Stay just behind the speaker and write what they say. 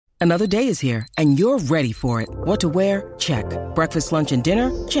Another day is here, and you're ready for it. What to wear? Check. Breakfast, lunch, and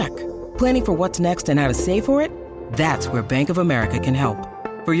dinner? Check. Planning for what's next and how to save for it? That's where Bank of America can help.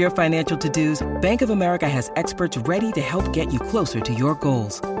 For your financial to-dos, Bank of America has experts ready to help get you closer to your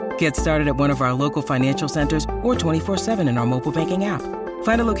goals. Get started at one of our local financial centers or 24/7 in our mobile banking app.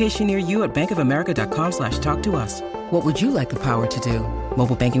 Find a location near you at bankofamerica.com/talktous. What would you like the power to do?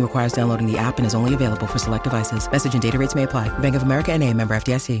 Mobile banking requires downloading the app and is only available for select devices. Message and data rates may apply. Bank of America NA, member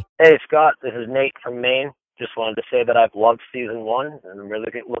FDIC. Hey, Scott, this is Nate from Maine. Just wanted to say that I've loved Season 1, and I'm really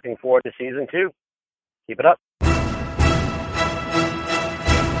looking forward to Season 2. Keep it up.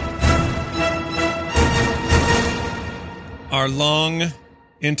 Our long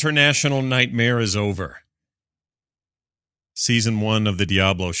international nightmare is over. Season 1 of the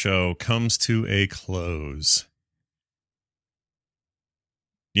Diablo show comes to a close.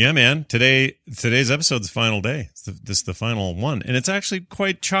 Yeah, man. Today's episode's the final day. This is the final one. And it's actually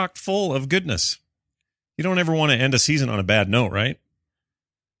quite chock full of goodness. You don't ever want to end a season on a bad note, right?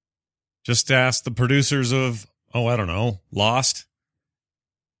 Just ask the producers of, I don't know, Lost.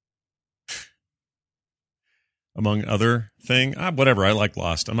 Among other thing. Whatever, I like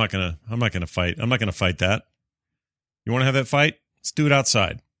Lost. I'm not gonna fight. I'm not gonna fight that. You want to have that fight? Let's do it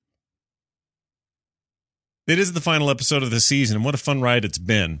outside. It is the final episode of the season, and what a fun ride it's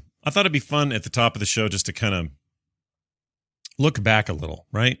been. I thought it'd be fun at the top of the show just to kind of look back a little,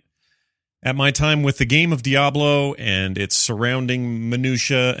 right? At my time with the game of Diablo and its surrounding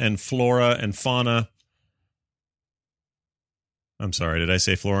minutia and flora and fauna. I'm sorry, did I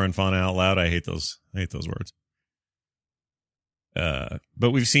say flora and fauna out loud? I hate those words.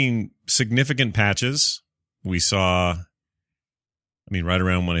 But we've seen significant patches. We saw, right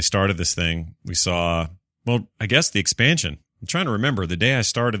around when I started this thing, we saw, I guess the expansion. I'm trying to remember the day I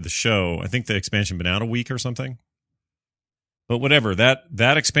started the show. I think the expansion been out a week or something. But whatever,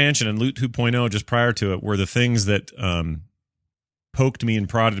 that expansion and Loot 2.0 just prior to it were the things that poked me and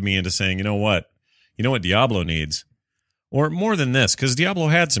prodded me into saying, you know what Diablo needs? Or more than this, because Diablo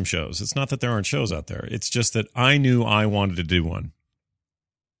had some shows. It's not that there aren't shows out there. It's just that I knew I wanted to do one.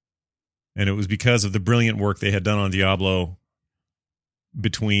 And it was because of the brilliant work they had done on Diablo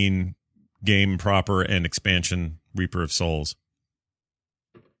between game proper and expansion Reaper of Souls.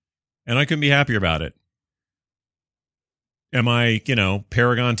 And I couldn't be happier about it. Am I,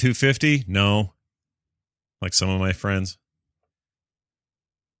 Paragon 250? No. Like some of my friends.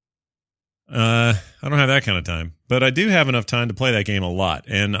 I don't have that kind of time. But I do have enough time to play that game a lot.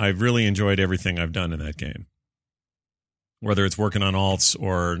 And I've really enjoyed everything I've done in that game. Whether it's working on alts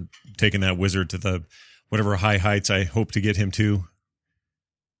or taking that wizard to the whatever high heights I hope to get him to.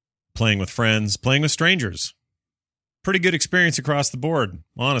 Playing with friends, playing with strangers. Pretty good experience across the board,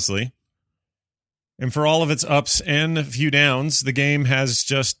 honestly. And for all of its ups and a few downs, the game has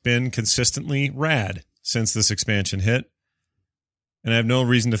just been consistently rad since this expansion hit. And I have no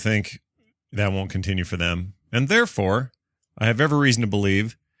reason to think that won't continue for them. And therefore, I have every reason to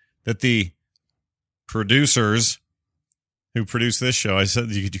believe that the producers who produced this show, I said,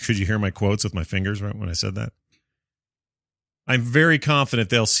 could you hear my quotes with my fingers right when I said that? I'm very confident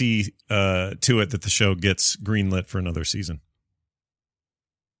they'll see to it that the show gets greenlit for another season.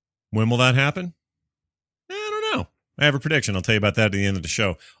 When will that happen? I don't know. I have a prediction. I'll tell you about that at the end of the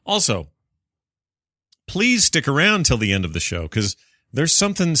show. Also, please stick around till the end of the show because there's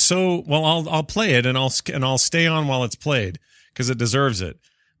something I'll play it and I'll stay on while it's played because it deserves it.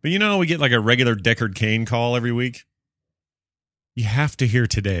 But we get like a regular Deckard Cain call every week. You have to hear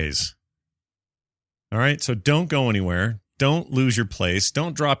today's. All right, so don't go anywhere. Don't lose your place.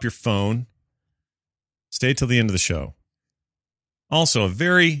 Don't drop your phone. Stay till the end of the show. Also, a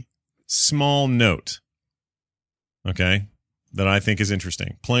very small note, okay, that I think is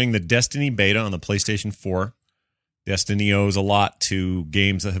interesting. Playing the Destiny beta on the PlayStation 4. Destiny owes a lot to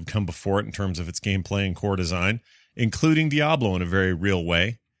games that have come before it in terms of its gameplay and core design, including Diablo in a very real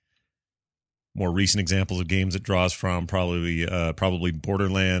way. More recent examples of games it draws from, probably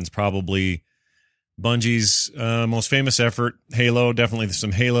Borderlands, probably Bungie's most famous effort, Halo. Definitely there's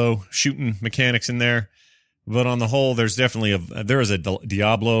some Halo shooting mechanics in there. But on the whole, there is a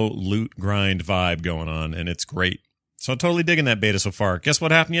Diablo loot grind vibe going on, and it's great. So I'm totally digging that beta so far. Guess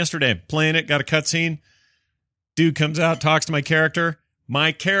what happened yesterday? Playing it, got a cutscene. Dude comes out, talks to my character.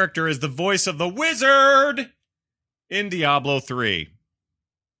 My character is the voice of the wizard in Diablo 3.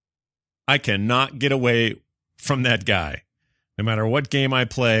 I cannot get away from that guy. No matter what game I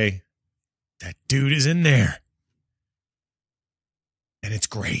play, that dude is in there. And it's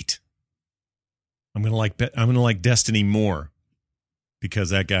great. I'm gonna like Destiny more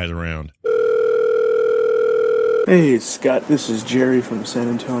because that guy's around. Hey, Scott, this is Jerry from San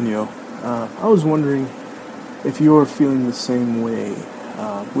Antonio. I was wondering if you're feeling the same way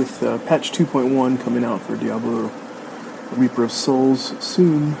with patch 2.1 coming out for Diablo Reaper of Souls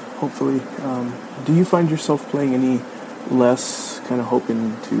soon, hopefully. Do you find yourself playing any less, kind of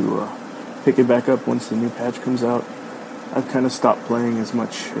hoping to pick it back up once the new patch comes out? I've kind of stopped playing as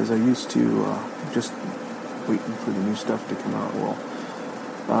much as I used to, just waiting for the new stuff to come out.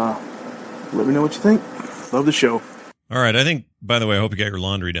 Well, let me know what you think. Love the show. All right. I think, by the way, I hope you got your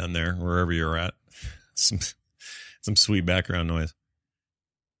laundry done there, wherever you're at. Some sweet background noise.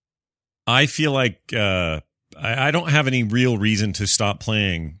 I feel like I don't have any real reason to stop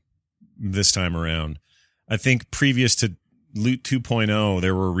playing this time around. I think previous to Loot 2.0,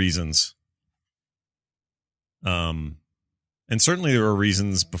 there were reasons. And certainly there were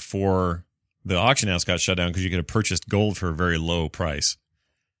reasons before the auction house got shut down because you could have purchased gold for a very low price.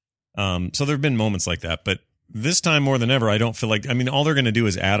 So there have been moments like that, but this time more than ever, I don't feel like, I mean, all they're going to do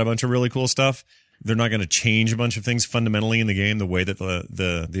is add a bunch of really cool stuff. They're not going to change a bunch of things fundamentally in the game the way that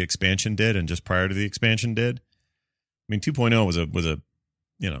the expansion did and just prior to the expansion did. I mean, 2.0 was a,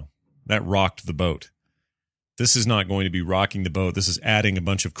 that rocked the boat. This is not going to be rocking the boat. This is adding a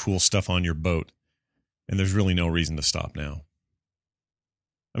bunch of cool stuff on your boat. And there's really no reason to stop now.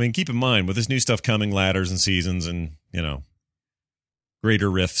 I mean, keep in mind, with this new stuff coming, ladders and seasons and,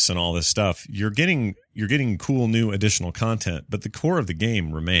 greater rifts and all this stuff, you're getting cool new additional content, but the core of the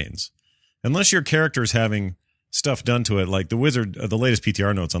game remains. Unless your character's having stuff done to it, like the Wizard, the latest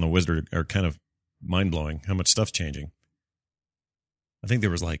PTR notes on the Wizard are kind of mind-blowing, how much stuff's changing. I think there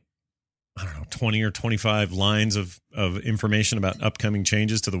was 20 or 25 lines of information about upcoming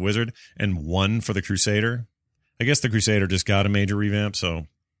changes to the Wizard and one for the Crusader. I guess the Crusader just got a major revamp, so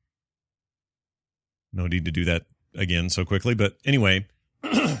no need to do that again so quickly. But anyway,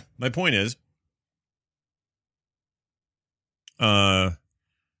 my point is, unless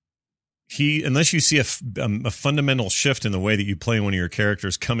you see a fundamental shift in the way that you play one of your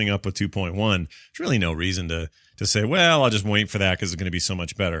characters coming up with 2.1, there's really no reason to say, well, I'll just wait for that because it's going to be so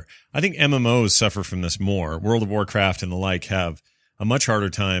much better. I think MMOs suffer from this more. World of Warcraft and the like have a much harder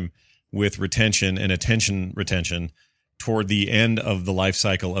time with retention and attention retention toward the end of the life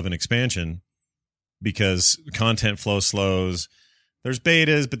cycle of an expansion, because content flow slows. There's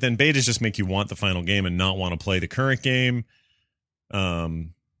betas, but then betas just make you want the final game and not want to play the current game.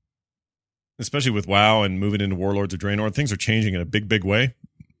 Especially with WoW and moving into Warlords of Draenor, things are changing in a big, big way.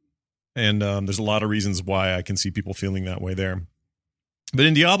 And there's a lot of reasons why I can see people feeling that way there. But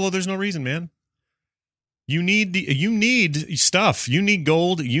in Diablo, there's no reason, man. You need stuff. You need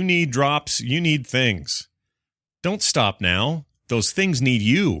gold. You need drops. You need things. Don't stop now. Those things need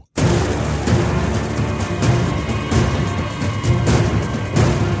you.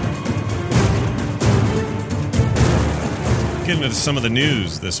 Getting into some of the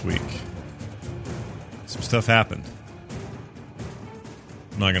news this week. Some stuff happened.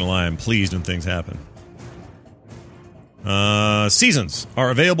 I'm not going to lie, I'm pleased when things happen. Seasons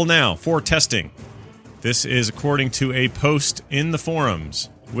are available now for testing. This is according to a post in the forums,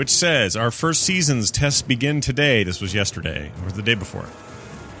 which says our first seasons tests begin today. This was yesterday, or the day before.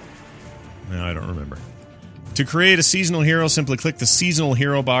 No, I don't remember. To create a seasonal hero, simply click the seasonal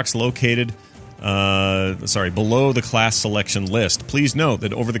hero box located below the class selection list. Please note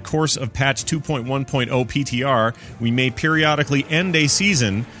that over the course of patch 2.1.0 PTR, we may periodically end a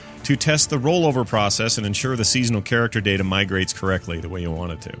season to test the rollover process and ensure the seasonal character data migrates correctly the way you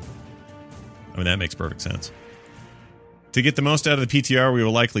want it to. I mean, that makes perfect sense. To get the most out of the PTR, we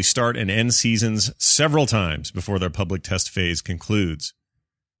will likely start and end seasons several times before their public test phase concludes.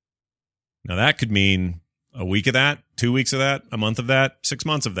 Now, that could mean a week of that, 2 weeks of that, a month of that, 6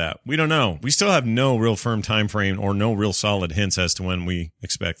 months of that. We don't know. We still have no real firm time frame or no real solid hints as to when we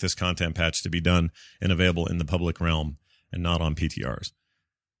expect this content patch to be done and available in the public realm and not on PTRs.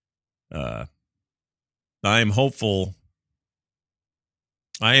 I am hopeful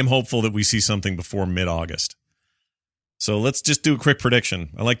that we see something before mid-August. So let's just do a quick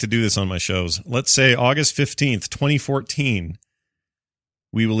prediction. I like to do this on my shows. Let's say August 15th, 2014.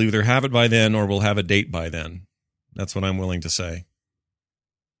 We will either have it by then or we'll have a date by then. That's what I'm willing to say.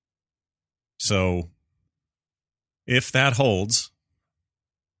 So if that holds,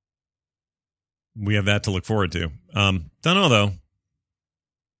 we have that to look forward to. Don't know, though.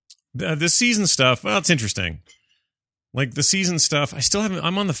 This season stuff, well, it's interesting. Like the season stuff,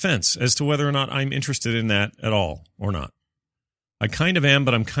 I'm on the fence as to whether or not I'm interested in that at all or not. I kind of am,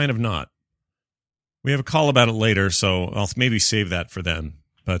 but I'm kind of not. We have a call about it later, so I'll maybe save that for then.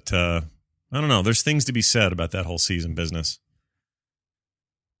 But I don't know. There's things to be said about that whole season business.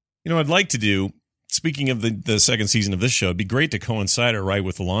 You know what I'd like to do speaking of the second season of this show, it'd be great to coincide it right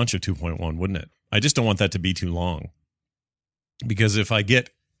with the launch of 2.1, wouldn't it? I just don't want that to be too long. Because if I get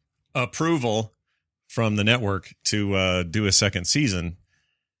approval from the network to do a second season,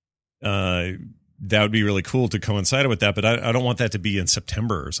 that would be really cool to coincide with that. But I don't want that to be in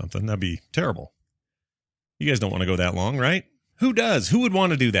September or something. That'd be terrible. You guys don't want to go that long, right? Who does? Who would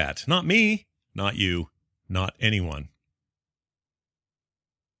want to do that? Not me, not you, not anyone.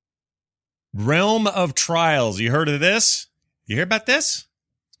 Realm of Trials. You heard of this? You hear about this?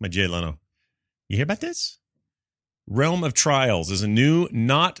 It's my Jay Leno. You hear about this? Realm of Trials is a new,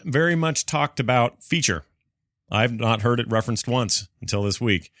 not very much talked about feature. I've not heard it referenced once until this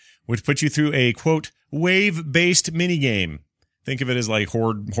week, which puts you through a, quote, wave-based minigame. Think of it as like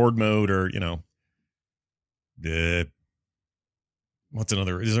horde mode or, what's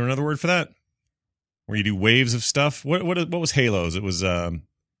another, is there another word for that? Where you do waves of stuff? What was Halos? It was, oh,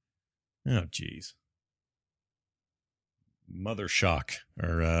 geez. Mother Shock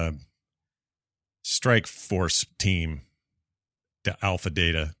or Strike Force Team. Alpha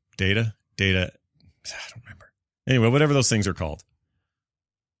Data. Data? I don't remember. Anyway, whatever those things are called.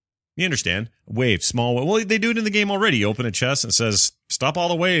 You understand. Wave, small. Well, they do it in the game already. You open a chest and it says, stop all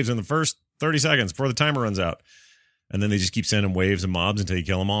the waves in the first 30 seconds before the timer runs out. And then they just keep sending waves of mobs until you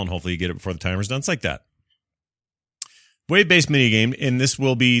kill them all, and hopefully you get it before the timer's done. It's like that. Wave-based minigame, and this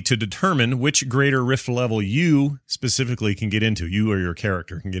will be to determine which greater rift level you specifically can get into. You or your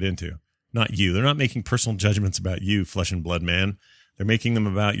character can get into. Not you. They're not making personal judgments about you, flesh and blood man. They're making them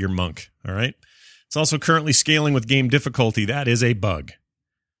about your monk, all right? It's also currently scaling with game difficulty. That is a bug.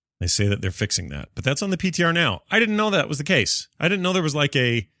 They say that they're fixing that. But that's on the PTR now. I didn't know that was the case. I didn't know there was like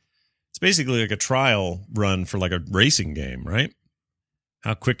it's basically like a trial run for like a racing game, right?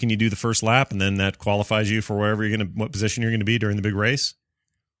 How quick can you do the first lap, and then that qualifies you for what position you're going to be during the big race?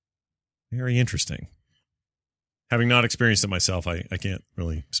 Very interesting. Having not experienced it myself, I can't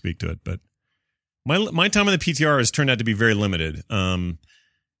really speak to it, but my time on the PTR has turned out to be very limited.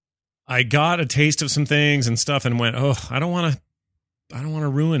 I got a taste of some things and stuff and went, oh, I don't want to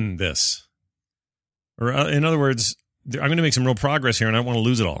ruin this. Or in other words, I'm going to make some real progress here, and I don't want to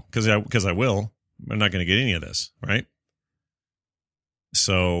lose it all because I will. I'm not going to get any of this, right?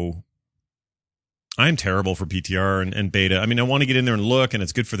 So I'm terrible for PTR and beta. I mean, I want to get in there and look, and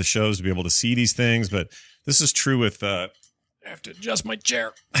it's good for the shows to be able to see these things, but this is true with I have to adjust my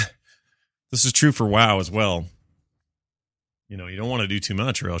chair. This is true for WoW as well. You don't want to do too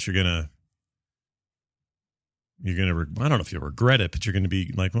much, or else you're gonna I don't know if you'll regret it, but you're gonna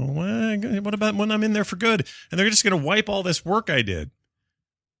be like, well, what about when I'm in there for good? And they're just gonna wipe all this work I did.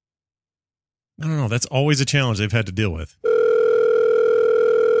 I don't know. That's always a challenge they've had to deal with.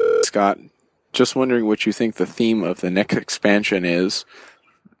 Scott, just wondering what you think the theme of the next expansion is,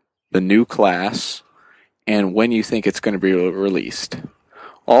 the new class, and when you think it's going to be released.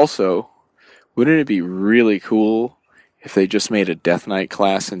 Also, wouldn't it be really cool if they just made a Death Knight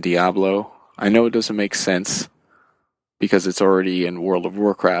class in Diablo? I know it doesn't make sense because it's already in World of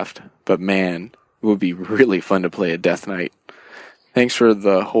Warcraft, but man, it would be really fun to play a Death Knight. Thanks for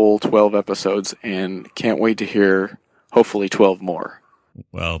the whole 12 episodes, and can't wait to hear hopefully 12 more.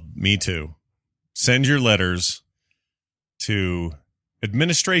 Well, me too. Send your letters to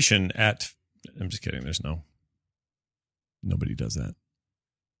administration at... I'm just kidding. Nobody does that.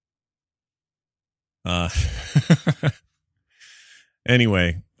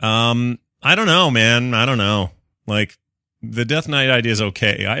 Anyway, I don't know, man. I don't know. Like, the Death Knight idea is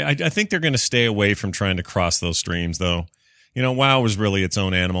okay. I think they're going to stay away from trying to cross those streams, though. WoW was really its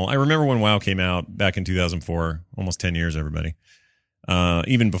own animal. I remember when WoW came out back in 2004, almost 10 years, everybody.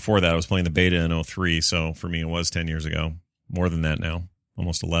 Even before that, I was playing the beta in 2003, so for me, it was 10 years ago. More than that now,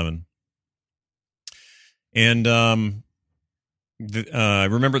 almost 11. And I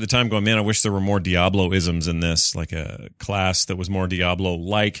remember at the time going, man, I wish there were more Diablo-isms in this, like a class that was more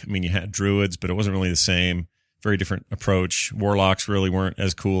Diablo-like. I mean, you had druids, but it wasn't really the same. Very different approach. Warlocks really weren't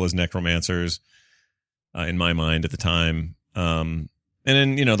as cool as necromancers, in my mind at the time. And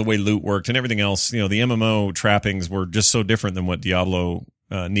then, the way loot worked and everything else, the MMO trappings were just so different than what Diablo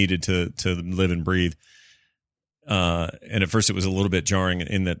needed to live and breathe. And at first it was a little bit jarring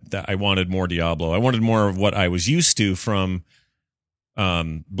in that I wanted more Diablo. I wanted more of what I was used to from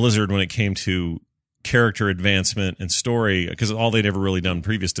Blizzard when it came to character advancement and story, because all they'd ever really done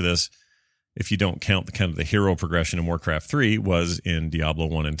previous to this, if you don't count the hero progression in Warcraft 3, was in Diablo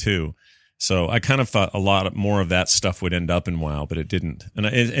 1 and 2. So I kind of thought a lot more of that stuff would end up in WoW, but it didn't.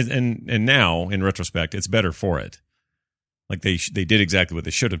 And now, in retrospect, it's better for it. Like they did exactly what they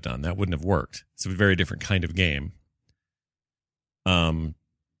should have done. That wouldn't have worked. It's a very different kind of game.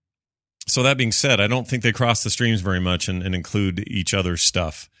 So that being said, I don't think they cross the streams very much and include each other's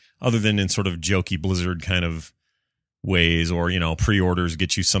stuff, other than in sort of jokey Blizzard kind of ways, or, pre-orders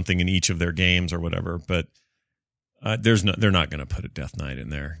get you something in each of their games or whatever. But they're not going to put a Death Knight in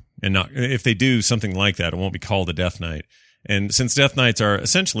there. And if they do something like that, it won't be called a Death Knight. And since Death Knights are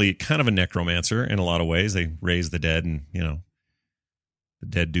essentially kind of a necromancer in a lot of ways, they raise the dead and, the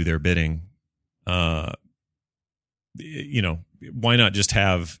dead do their bidding. Why not just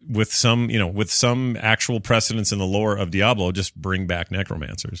have, with some actual precedence in the lore of Diablo, just bring back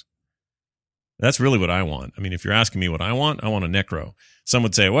necromancers? That's really what I want. I mean, if you're asking me what I want a necro. Some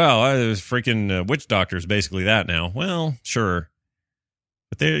would say, well, freaking witch doctor is basically that now. Well, sure.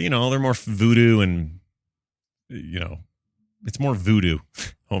 But they're more voodoo and, it's more voodoo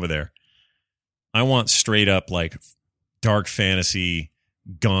over there. I want straight up like dark fantasy,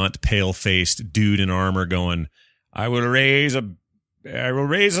 gaunt, pale-faced dude in armor going, I will raise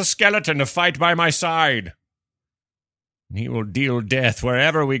a skeleton to fight by my side. He will deal death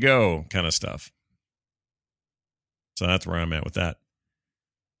wherever we go, kind of stuff. So that's where I'm at with that.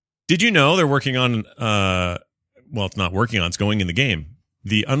 Did you know they're working on, it's not working on, it's going in the game,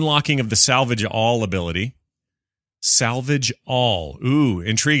 the unlocking of the Salvage All ability. Salvage All. Ooh,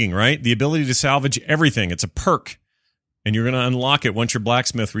 intriguing, right? The ability to salvage everything. It's a perk. And you're going to unlock it once your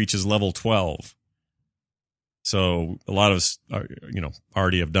blacksmith reaches level 12. So a lot of us,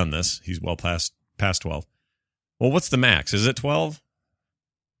 already have done this. He's well past 12. Well, what's the max? Is it 12?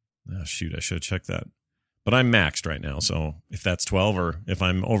 Oh, shoot, I should have checked that. But I'm maxed right now, so if that's 12 or if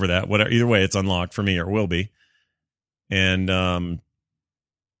I'm over that, whatever, either way, it's unlocked for me or will be. And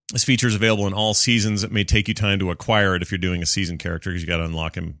this feature is available in all seasons. It may take you time to acquire it if you're doing a season character because you got to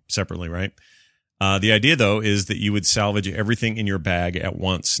unlock him separately, right? The idea, though, is that you would salvage everything in your bag at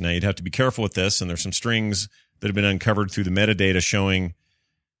once. Now, you'd have to be careful with this, and there's some strings that have been uncovered through the metadata showing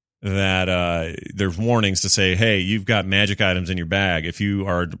that there's warnings to say, hey, you've got magic items in your bag. If you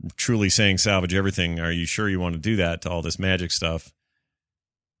are truly saying salvage everything, are you sure you want to do that to all this magic stuff?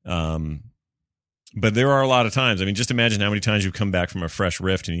 But there are a lot of times. I mean, just imagine how many times you've come back from a fresh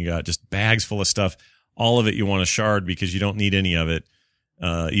rift and you got just bags full of stuff. All of it you want to shard because you don't need any of it.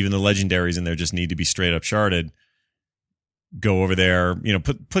 Even the legendaries in there just need to be straight up sharded. Go over there,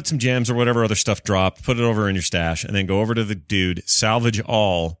 put some gems or whatever other stuff drop, put it over in your stash, and then go over to the dude, salvage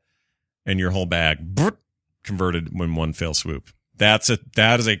all, and your whole bag converted in one fell swoop. That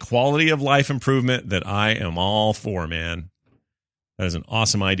is a quality of life improvement that I am all for, man. That is an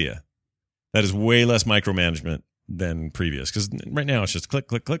awesome idea. That is way less micromanagement than previous, because right now it's just click,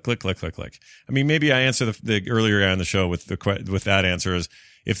 click, click, click, click, click, click. I mean, maybe I answer the earlier guy on the show with that answer is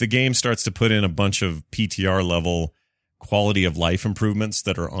if the game starts to put in a bunch of PTR level quality of life improvements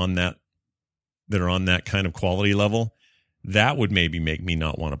that are on that kind of quality level, that would maybe make me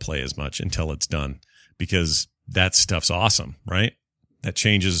not want to play as much until it's done, because that stuff's awesome, right? It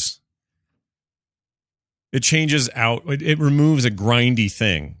changes out. It removes a grindy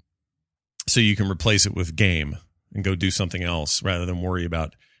thing so you can replace it with game and go do something else rather than worry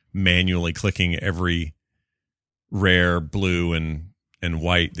about manually clicking every rare blue and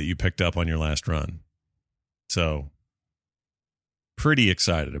white that you picked up on your last run. So pretty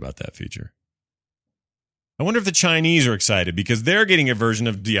excited about that feature. I wonder if the Chinese are excited because they're getting a version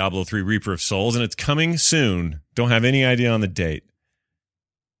of Diablo 3 Reaper of Souls, and it's coming soon. Don't have any idea on the date.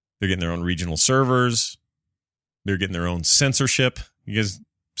 They're getting their own regional servers. They're getting their own censorship. You guys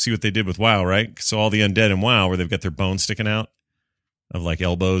see what they did with WoW, right? So all the undead in WoW, where they've got their bones sticking out of like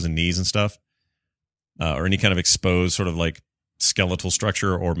elbows and knees and stuff, or any kind of exposed sort of like skeletal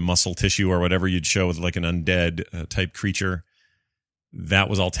structure or muscle tissue or whatever you'd show with like an undead type creature. That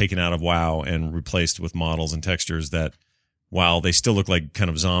was all taken out of WoW and replaced with models and textures that, while they still look like kind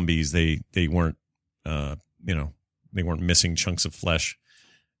of zombies, they weren't, they weren't missing chunks of flesh.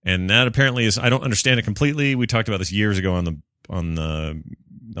 And that apparently is, I don't understand it completely. We talked about this years ago on the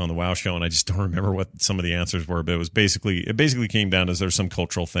WoW show, and I just don't remember what some of the answers were. But it basically came down to there's some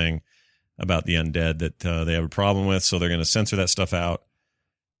cultural thing about the undead that they have a problem with, so they're going to censor that stuff out,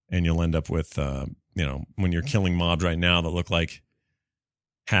 and you'll end up with, when you're killing mobs right now that look like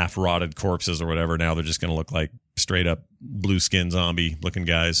half rotted corpses or whatever, now they're just going to look like straight up blue skin zombie looking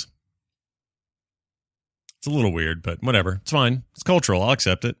guys. It's a little weird, but whatever. It's fine. It's cultural. I'll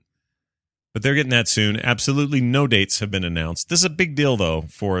accept it. But they're getting that soon. Absolutely no dates have been announced. This is a big deal though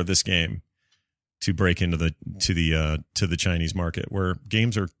for this game to break into the Chinese market, where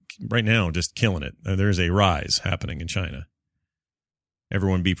games are right now just killing it. There's a rise happening in China.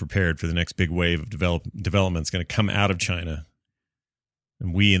 Everyone be prepared for the next big wave of development. It's going to come out of China.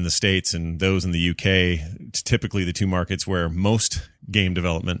 And we in the States and those in the UK, it's typically the two markets where most game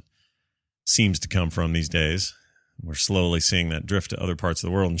development seems to come from these days. We're slowly seeing that drift to other parts of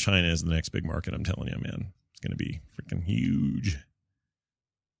the world, and China is the next big market, I'm telling you, man. It's going to be freaking huge.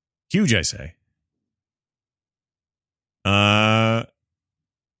 Huge, I say.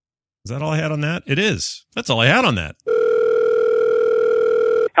 Is that all I had on that? It is. That's all I had on that.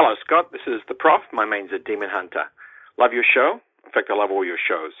 Hello, Scott. This is the Prof. My name's a Demon Hunter. Love your show. In fact, I love all your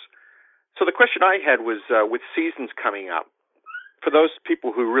shows. So the question I had was, with seasons coming up, for those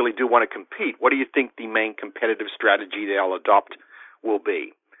people who really do want to compete, what do you think the main competitive strategy they'll adopt will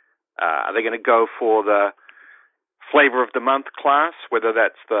be? Are they going to go for the flavor of the month class, whether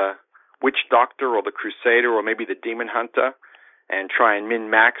that's the Witch Doctor or the Crusader or maybe the Demon Hunter, and try and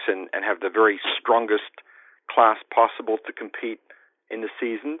min-max and have the very strongest class possible to compete in the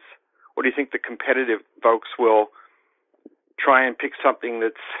seasons? Or do you think the competitive folks will try and pick something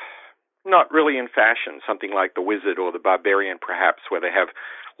that's not really in fashion, something like the Wizard or the Barbarian perhaps, where they have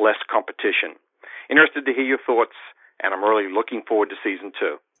less competition? Interested to hear your thoughts, and I'm really looking forward to Season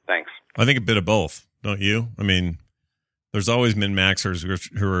 2. Thanks. I think a bit of both, don't you? I mean, there's always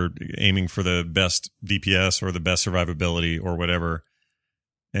min-maxers who are aiming for the best DPS or the best survivability or whatever,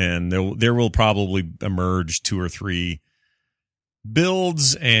 and there will probably emerge 2 or 3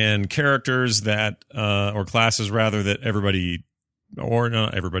 builds and characters that or classes rather that everybody, or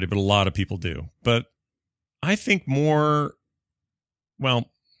not everybody, but a lot of people do. But I think more,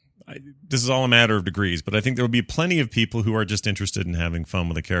 well, this is all a matter of degrees, but I think there will be plenty of people who are just interested in having fun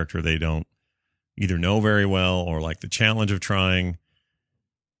with a character they don't either know very well or like the challenge of trying,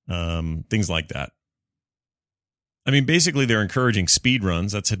 things like that. I mean, basically they're encouraging speed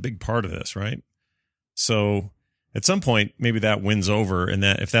runs. That's a big part of this, right? So at some point, maybe that wins over, and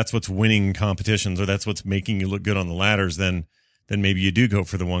that if that's what's winning competitions or that's what's making you look good on the ladders, then maybe you do go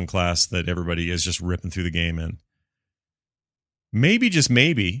for the one class that everybody is just ripping through the game in. Maybe, just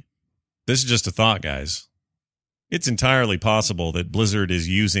maybe, this is just a thought, guys. It's entirely possible that Blizzard is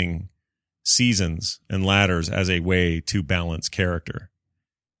using seasons and ladders as a way to balance character.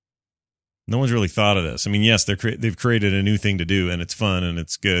 No one's really thought of this. I mean, yes, they've created a new thing to do, and it's fun and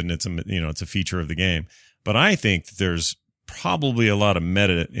it's good and it's a feature of the game. But I think that there's probably a lot of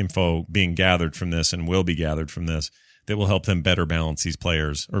meta info being gathered from this and will be gathered from this that will help them better balance these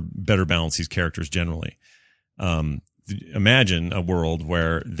players or better balance these characters generally. Imagine a world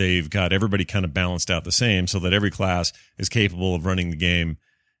where they've got everybody kind of balanced out the same so that every class is capable of running the game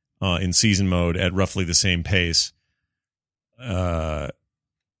in season mode at roughly the same pace. It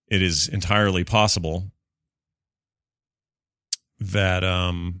is entirely possible that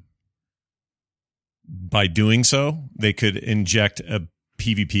by doing so, they could inject a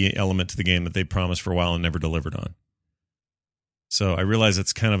PvP element to the game that they promised for a while and never delivered on. So I realize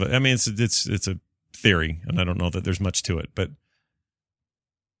it's kind of it's a theory, and I don't know that there's much to it, but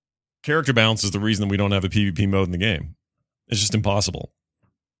character balance is the reason that we don't have a PvP mode in the game. It's just impossible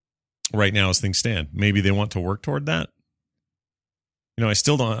right now as things stand. Maybe they want to work toward that. I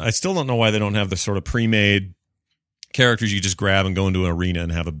still don't know why they don't have the sort of pre-made characters you just grab and go into an arena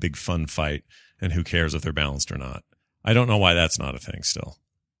and have a big fun fight, and who cares if they're balanced or not. I don't know why that's not a thing still.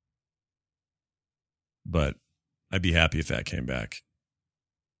 But I'd be happy if that came back.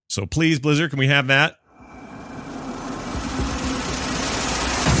 So please, Blizzard, can we have that?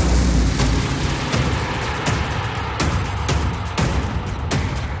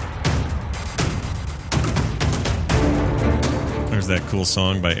 There's that cool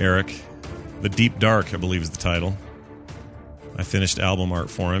song by Eric. The Deep Dark, I believe, is the title. I finished album art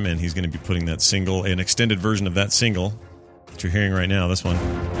for him, and he's going to be putting that single, an extended version of that single that you're hearing right now, this one,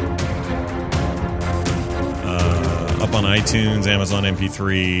 up on iTunes, Amazon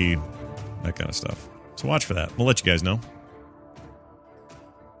MP3, that kind of stuff. So watch for that. We'll let you guys know.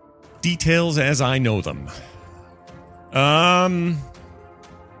 Details as I know them. Oh,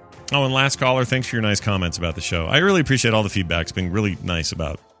 and last caller, thanks for your nice comments about the show. I really appreciate all the feedback. It's been really nice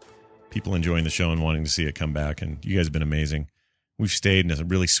about people enjoying the show and wanting to see it come back, and you guys have been amazing. We've stayed in a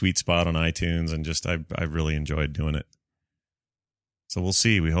really sweet spot on iTunes, and just I've really enjoyed doing it. So we'll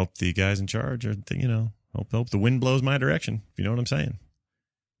see. We hope the guys in charge are, hope the wind blows my direction, if you know what I'm saying.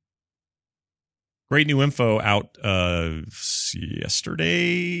 Great new info out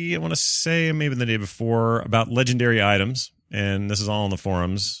yesterday, I want to say, maybe the day before, about legendary items. And this is all on the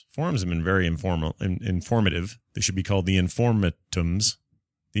forums. Forums have been very informative. They should be called the informatums.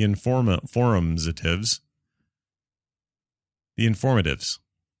 The forumsatives. The informatives.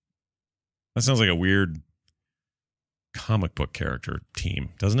 That sounds like a weird comic book character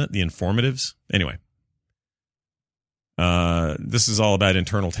team, doesn't it? The informatives? Anyway. This is all about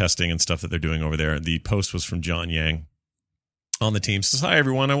internal testing and stuff that they're doing over there. The post was from John Yang. on the team. Says, hi,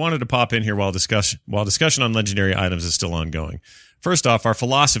 everyone. I wanted to pop in here while discussion on legendary items is still ongoing. First off, our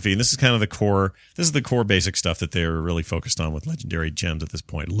philosophy, and this is kind of the core basic stuff that they're really focused on with legendary gems at this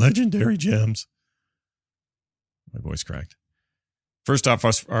point. Legendary gems. My voice cracked. First off,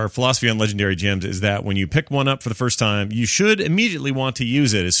 our philosophy on legendary gems is that when you pick one up for the first time, you should immediately want to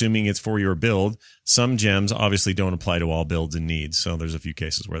use it, assuming it's for your build. Some gems obviously don't apply to all builds and needs, so there's a few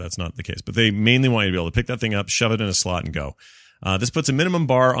cases where that's not the case. But they mainly want you to be able to pick that thing up, shove it in a slot, and go. This puts a minimum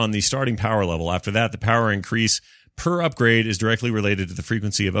bar on the starting power level. After that, the power increase per upgrade is directly related to the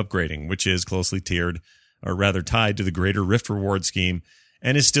frequency of upgrading, which is closely tied to the greater Rift reward scheme,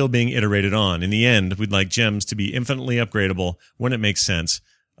 and is still being iterated on. In the end, we'd like gems to be infinitely upgradable when it makes sense,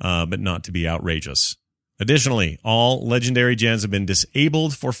 but not to be outrageous. Additionally, all legendary gems have been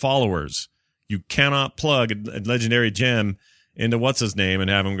disabled for followers. You cannot plug a legendary gem into what's-his-name and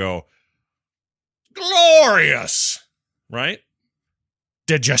have him go, glorious, right?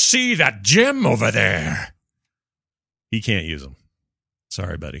 Did you see that gem over there? He can't use them.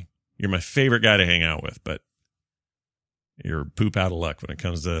 Sorry, buddy. You're my favorite guy to hang out with, but you're poop out of luck when it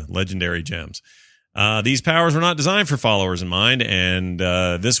comes to legendary gems. These powers were not designed for followers in mind, and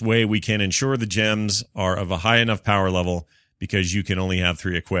this way we can ensure the gems are of a high enough power level because you can only have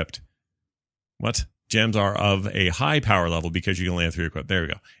 3 equipped. What? Gems are of a high power level because you can only have 3 equipped. There we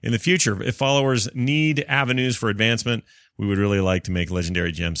go. In the future, if followers need avenues for advancement, we would really like to make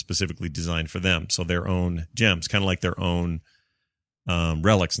legendary gems specifically designed for them. So their own gems, kind of like their own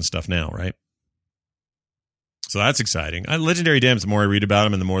relics and stuff now, right? So that's exciting. Legendary gems, the more I read about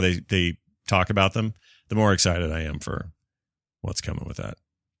them and the more they talk about them, the more excited I am for what's coming with that.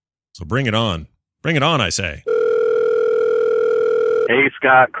 So bring it on. Bring it on, I say. Hey,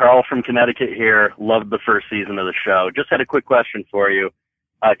 Scott. Carl from Connecticut here. Loved the first season of the show. Just had a quick question for you.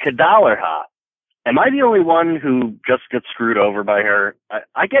 Kadalharha, am I the only one who just gets screwed over by her?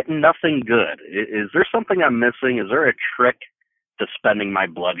 I get nothing good. Is there something I'm missing? Is there a trick to spending my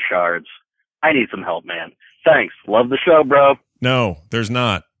blood shards? I need some help, man. Thanks. Love the show, bro. No, there's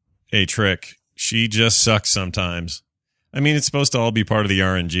not a trick. She just sucks sometimes. I mean, it's supposed to all be part of the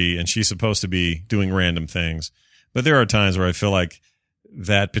RNG, and she's supposed to be doing random things. But there are times where I feel like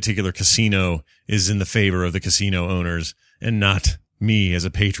that particular casino is in the favor of the casino owners and not me as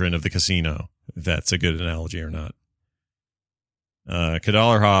a patron of the casino, if that's a good analogy or not.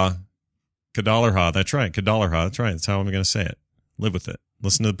 Kadalharha, that's right. Kadalharha, that's right. That's how I'm going to say it. Live with it.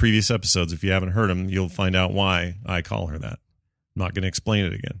 Listen to the previous episodes. If you haven't heard them, you'll find out why I call her that. I'm not going to explain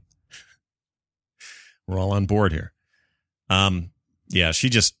it again. We're all on board here. Yeah, she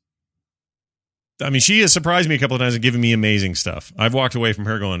has surprised me a couple of times and given me amazing stuff. I've walked away from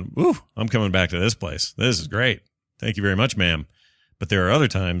her going, ooh, I'm coming back to this place. This is great. Thank you very much, ma'am. But there are other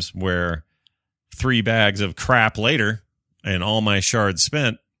times where 3 bags of crap later and all my shards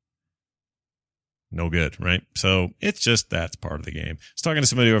spent, no good, right? So it's just, that's part of the game. I was talking to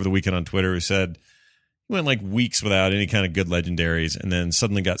somebody over the weekend on Twitter who said he went like weeks without any kind of good legendaries and then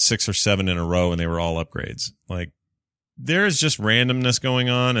suddenly got 6 or 7 in a row and they were all upgrades. Like, there is just randomness going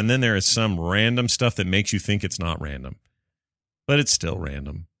on, and then there is some random stuff that makes you think it's not random. But it's still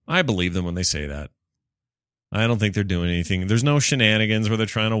random. I believe them when they say that. I don't think they're doing anything. There's no shenanigans where they're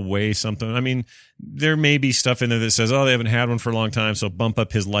trying to weigh something. I mean, there may be stuff in there that says, oh, they haven't had one for a long time, so bump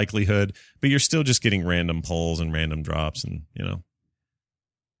up his likelihood. But you're still just getting random pulls and random drops, and, you know,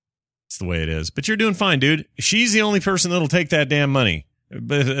 it's the way it is. But you're doing fine, dude. She's the only person that'll take that damn money.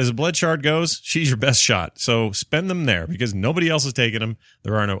 But as a blood shard goes, she's your best shot. So spend them there because nobody else is taking them.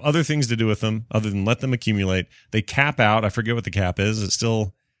 There are no other things to do with them other than let them accumulate. They cap out. I forget what the cap is. It's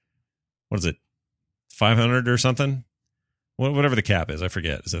still, what is it? 500 or something? Whatever the cap is. I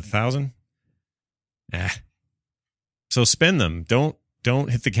forget. Is it 1,000? So spend them. Don't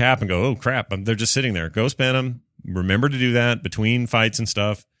hit the cap and go, oh crap, they're just sitting there. Go spend them. Remember to do that between fights and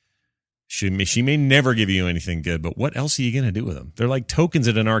stuff. She may never give you anything good, but what else are you going to do with them? They're like tokens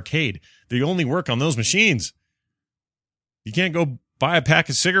at an arcade. They only work on those machines. You can't go buy a pack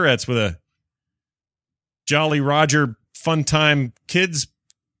of cigarettes with a Jolly Roger Fun Time Kids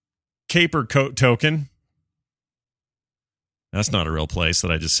caper coat token. That's not a real place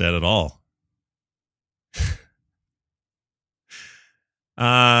that I just said at all.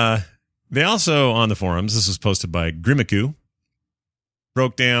 They also, on the forums, this was posted by Grimiku,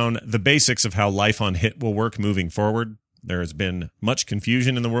 broke down the basics of how Life on Hit will work moving forward. There has been much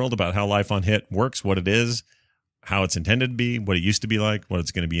confusion in the world about how Life on Hit works, what it is, how it's intended to be, what it used to be like, what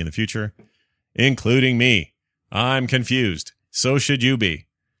it's going to be in the future, including me. I'm confused. So should you be.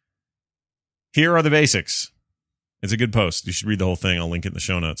 Here are the basics. It's a good post. You should read the whole thing. I'll link it in the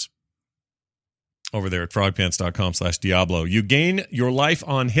show notes. over there at frogpants.com/Diablo. You gain your life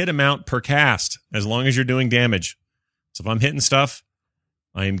on hit amount per cast as long as you're doing damage. So if I'm hitting stuff,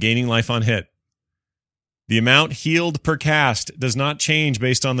 I am gaining life on hit. The amount healed per cast does not change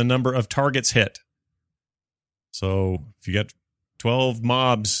based on the number of targets hit. So if you get 12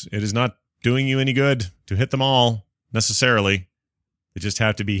 mobs, it is not doing you any good to hit them all necessarily. They just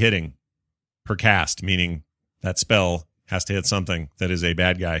have to be hitting per cast, meaning that spell has to hit something that is a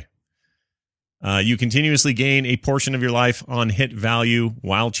bad guy. You continuously gain a portion of your life on hit value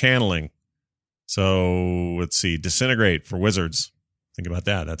while channeling. So let's see, Disintegrate for wizards. Think about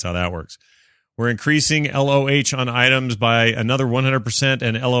that. That's how that works. We're increasing LOH on items by another 100%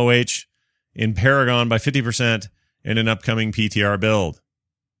 and LOH in Paragon by 50% in an upcoming PTR build.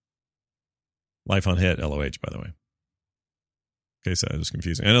 Life on hit, LOH, by the way. Okay, so that was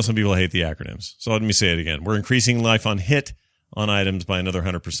confusing. I know some people hate the acronyms, so let me say it again. We're increasing life on hit on items by another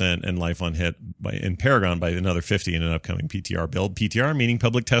 100% and life on hit in Paragon by another 50 in an upcoming PTR build. PTR meaning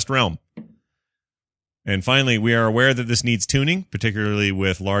Public Test Realm. And finally, we are aware that this needs tuning, particularly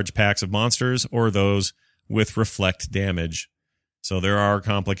with large packs of monsters or those with reflect damage. So there are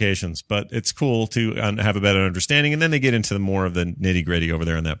complications, but it's cool to have a better understanding. And then they get into more of the nitty gritty over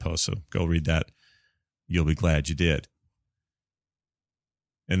there in that post. So go read that. You'll be glad you did.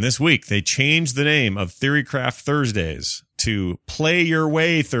 And this week, they changed the name of Theorycraft Thursdays to Play Your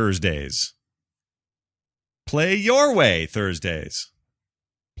Way Thursdays. Play Your Way Thursdays.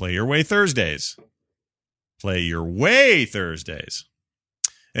 Play Your Way Thursdays. Play Your Way Thursdays.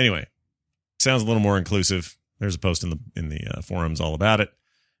 Anyway, sounds a little more inclusive. There's a post in the forums all about it.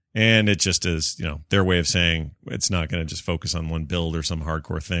 And it just is, their way of saying it's not going to just focus on one build or some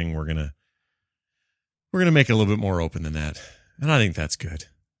hardcore thing. We're going to make it a little bit more open than that. And I think that's good.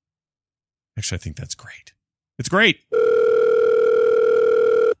 Actually, I think that's great. It's great.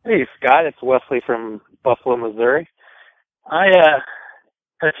 Hey, Scott. It's Wesley from Buffalo, Missouri. I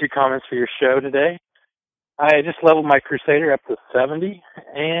had a few comments for your show today. I just leveled my Crusader up to 70,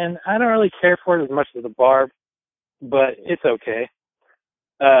 and I don't really care for it as much as the Barb, but it's okay.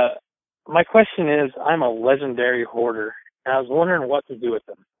 My question is, I'm a legendary hoarder, and I was wondering what to do with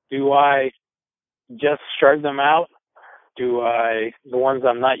them. Do I just shard them out? The ones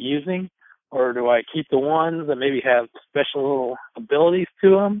I'm not using? Or do I keep the ones that maybe have special little abilities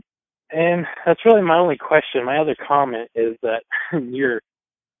to them? And that's really my only question. My other comment is that your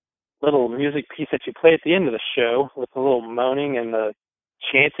little music piece that you play at the end of the show with the little moaning and the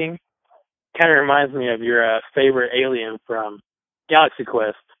chanting kind of reminds me of your favorite alien from Galaxy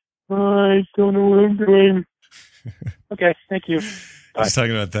Quest. I don't know what I'm doing. Okay, thank you. I was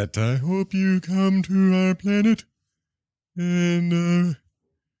talking about that. I hope you come to our planet. And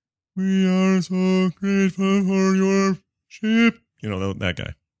we are so grateful for your ship. That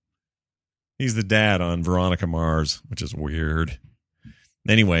guy. He's the dad on Veronica Mars, which is weird.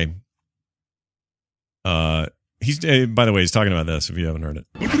 Anyway, he's by the way, he's talking about this if you haven't heard it.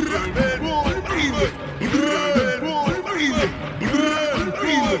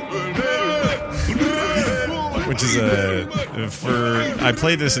 Which is I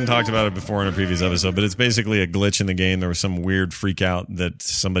played this and talked about it before in a previous episode, but it's basically a glitch in the game. There was some weird freak out that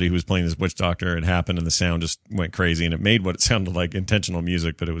somebody who was playing this witch doctor had happened, and the sound just went crazy, and it made what it sounded like intentional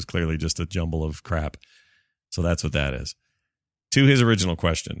music, but it was clearly just a jumble of crap. So that's what that is. To his original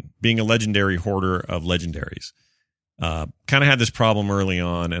question, being a legendary hoarder of legendaries, kind of had this problem early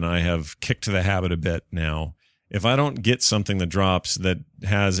on, and I have kicked to the habit a bit now. If I don't get something that drops that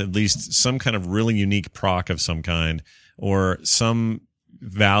has at least some kind of really unique proc of some kind or some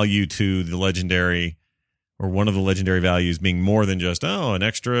value to the legendary or one of the legendary values being more than just, an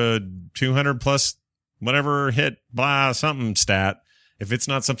extra 200 plus whatever hit, blah, something stat. If it's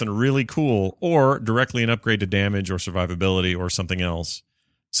not something really cool or directly an upgrade to damage or survivability or something else,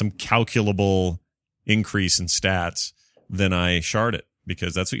 some calculable increase in stats, then I shard it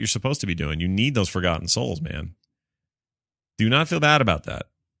because that's what you're supposed to be doing. You need those Forgotten Souls, man. Do not feel bad about that.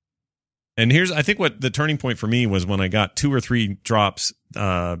 And I think what the turning point for me was when I got 2 or 3 drops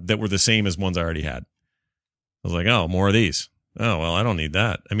that were the same as ones I already had. I was like, more of these. Oh, well, I don't need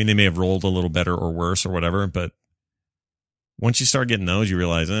that. I mean, they may have rolled a little better or worse or whatever, but once you start getting those, you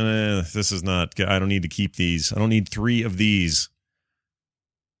realize, this is not good. I don't need to keep these. I don't need 3 of these.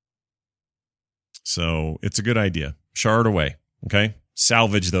 So it's a good idea. Shard away, okay?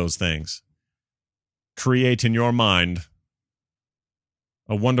 Salvage those things. Create in your mind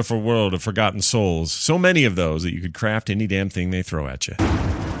a wonderful world of forgotten souls. So many of those that you could craft any damn thing they throw at you.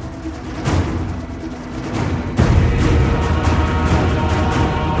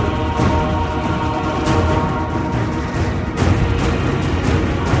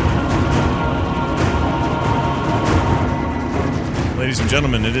 Ladies and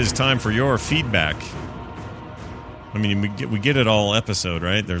gentlemen, it is time for your feedback. I mean, we get it all episode,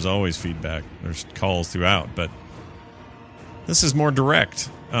 right? There's always feedback. There's calls throughout, but this is more direct.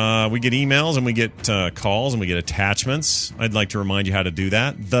 We get emails and we get calls and we get attachments. I'd like to remind you how to do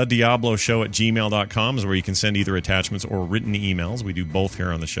that. TheDiabloShow@gmail.com is where you can send either attachments or written emails. We do both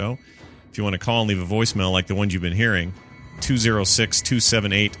here on the show. If you want to call and leave a voicemail like the ones you've been hearing,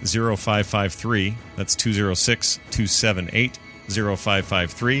 206-278-0553. That's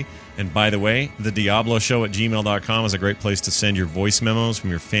 206-278-0553. And by the way, TheDiabloShow@gmail.com is a great place to send your voice memos from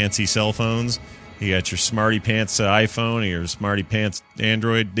your fancy cell phones. You got your Smarty Pants iPhone or your Smarty Pants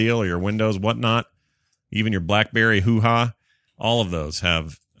Android deal or your Windows whatnot, even your BlackBerry hoo-ha. All of those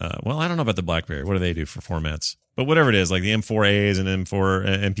have, well, I don't know about the BlackBerry. What do they do for formats? But whatever it is, like the M4As and M4,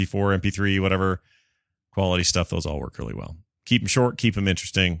 MP4, MP3, whatever quality stuff, those all work really well. Keep them short, keep them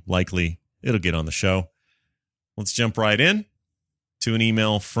interesting. Likely, it'll get on the show. Let's jump right in to an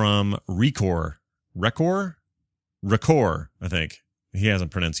email from Recor, I think. He has a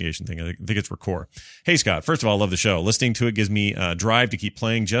pronunciation thing. I think it's Recor. Hey, Scott. First of all, I love the show. Listening to it gives me a drive to keep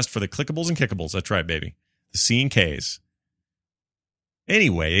playing just for the clickables and kickables. That's right, baby. The C and Ks.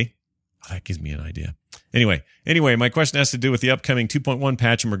 Anyway, that gives me an idea. Anyway, my question has to do with the upcoming 2.1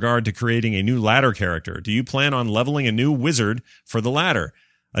 patch in regard to creating a new ladder character. Do you plan on leveling a new wizard for the ladder,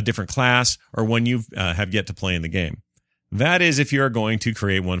 a different class, or one you have yet to play in the game? That is if you are going to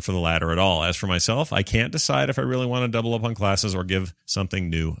create one for the ladder at all. As for myself, I can't decide if I really want to double up on classes or give something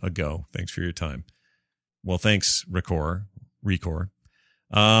new a go. Thanks for your time. Well, thanks, Recor.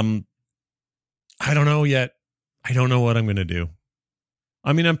 I don't know yet. I don't know what I'm going to do.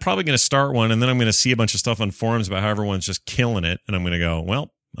 I mean, I'm probably going to start one, and then I'm going to see a bunch of stuff on forums about how everyone's just killing it, and I'm going to go,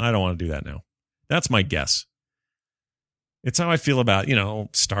 well, I don't want to do that now. That's my guess. It's how I feel about,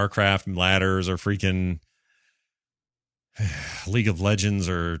 StarCraft and ladders or freaking League of Legends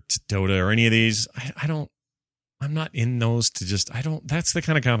or Dota or any of these. I'm not in those that's the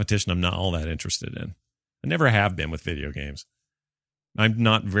kind of competition I'm not all that interested in. I never have been with video games. I'm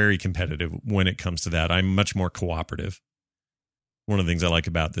not very competitive when it comes to that. I'm much more cooperative. One of the things I like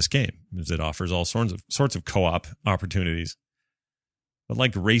about this game is it offers all sorts of co-op opportunities. But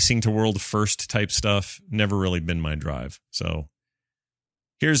like racing to world first type stuff, never really been my drive. So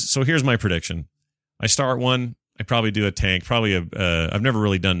here's my prediction. I start one. I probably do a tank, I've never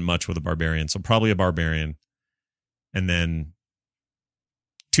really done much with a barbarian, so probably a barbarian. And then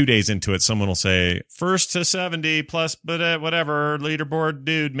 2 days into it, someone will say, first to 70 plus, but whatever, leaderboard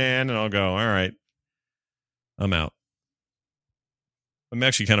dude, man. And I'll go, all right, I'm out. I'm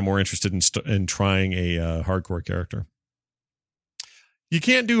actually kind of more interested in trying a hardcore character. You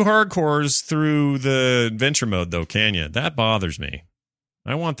can't do hardcores through the adventure mode, though, can you? That bothers me.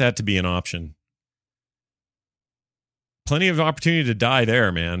 I want that to be an option. Plenty of opportunity to die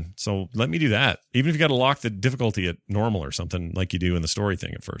there, man. So let me do that. Even if you got to lock the difficulty at normal or something like you do in the story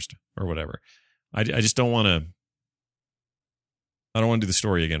thing at first or whatever. I just don't want to. I don't want to do the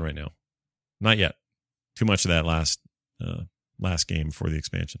story again right now. Not yet. Too much of that last game before the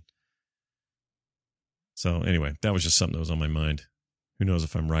expansion. So anyway, that was just something that was on my mind. Who knows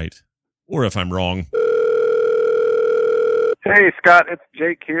if I'm right or if I'm wrong. Hey, Scott. It's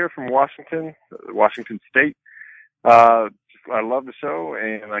Jake here from Washington State. I love the show,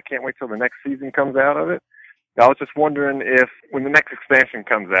 and I can't wait till the next season comes out of it. I was just wondering if, when the next expansion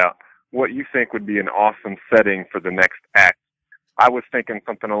comes out, what you think would be an awesome setting for the next act. I was thinking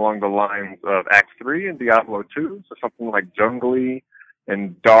something along the lines of Act 3 in Diablo 2, so something like jungly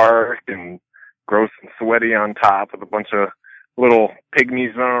and dark and gross and sweaty on top with a bunch of little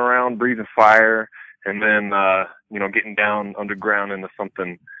pygmies running around breathing fire, and then, getting down underground into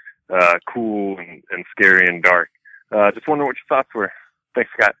something cool and scary and dark. Just wondering what your thoughts were. Thanks,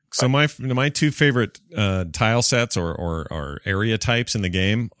 Scott. So my two favorite tile sets or area types in the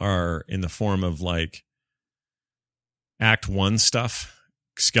game are in the form of like Act 1 stuff,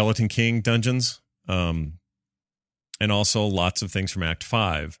 Skeleton King dungeons, and also lots of things from Act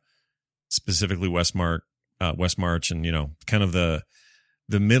 5, specifically West March, and kind of the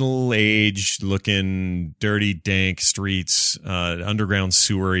middle-aged looking, dirty, dank streets, underground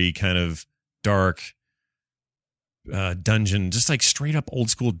sewery kind of dark dungeon, just like straight up old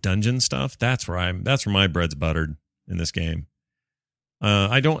school dungeon stuff. That's where my bread's buttered in this game.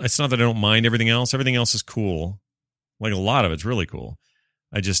 It's not that I don't mind everything else. Everything else is cool. Like a lot of it's really cool.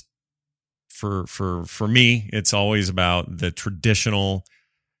 I just, for me, it's always about the traditional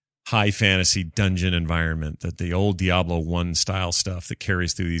high fantasy dungeon environment, that the old Diablo 1 style stuff that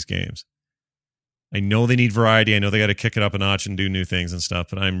carries through these games. I know they need variety. I know they got to kick it up a notch and do new things and stuff,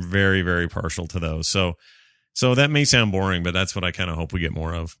 but I'm very, very partial to those. So So that may sound boring, but that's what I kind of hope we get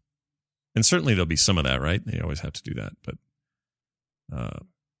more of. And certainly there'll be some of that, right? They always have to do that. But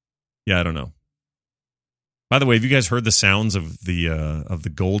yeah, I don't know. By the way, have you guys heard the sounds of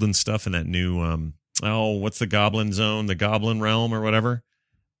the golden stuff in that new what's the Goblin Zone, the Goblin Realm or whatever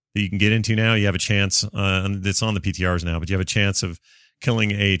that you can get into now? You have a chance, and it's on the PTRs now, but you have a chance of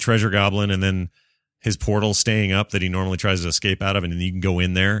killing a treasure goblin and then his portal staying up that he normally tries to escape out of, and then you can go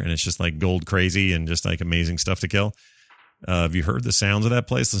in there and it's just like gold crazy and just like amazing stuff to kill. Have you heard the sounds of that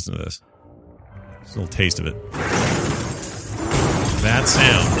place? Listen to this. Just a little taste of it.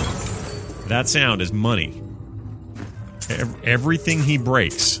 That sound is money. Everything he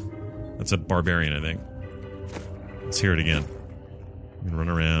breaks. That's a barbarian, I think. Let's hear it again. You can run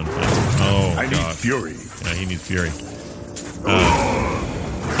around. Oh, I need fury. Yeah, he needs fury.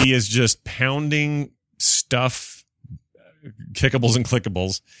 He is just pounding stuff, kickables and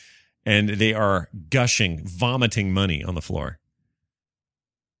clickables, and they are gushing, vomiting money on the floor.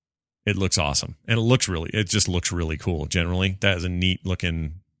 It looks awesome. And it just looks really cool, generally. That is a neat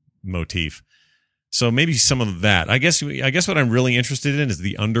looking motif. So maybe some of that. I guess what I'm really interested in is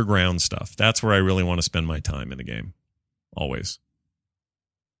the underground stuff. That's where I really want to spend my time in the game. Always.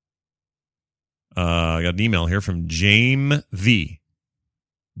 I got an email here from Jame V.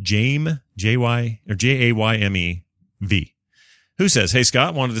 Jame, J-Y, or J-A-Y-M-E V. Who says, "Hey,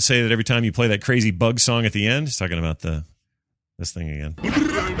 Scott, wanted to say that every time you play that crazy bug song at the end," he's talking about this thing again.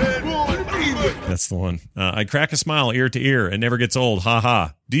 That's the one. "I crack a smile ear to ear. It never gets old. Ha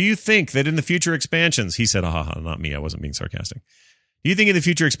ha. Do you think that in the future expansions," he said, ha ha, not me. I wasn't being sarcastic. "Do you think in the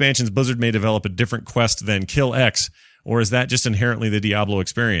future expansions, Blizzard may develop a different quest than Kill X, or is that just inherently the Diablo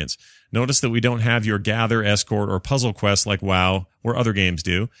experience? Notice that we don't have your gather, escort, or puzzle quests like WoW or other games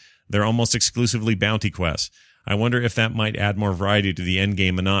do. They're almost exclusively bounty quests. I wonder if that might add more variety to the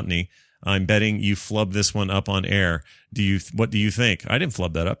endgame monotony. I'm betting you flubbed this one up on air. What do you think?" I didn't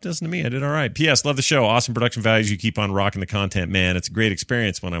flub that up. Listen to me. I did all right. "P.S. Love the show. Awesome production values. You keep on rocking the content, man. It's a great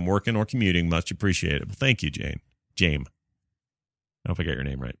experience when I'm working or commuting. Much appreciated." Well, thank you, Jane. I hope I got your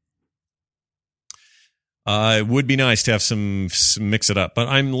name right. It would be nice to have some mix it up, but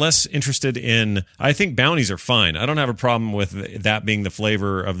I'm less interested in. I think bounties are fine. I don't have a problem with that being the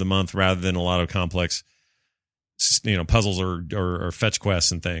flavor of the month rather than a lot of complex, puzzles or fetch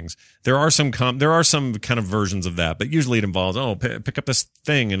quests and things. There are some kind of versions of that, but usually it involves pick up this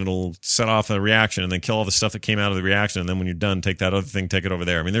thing and it'll set off a reaction and then kill all the stuff that came out of the reaction, and then when you're done, take that other thing, take it over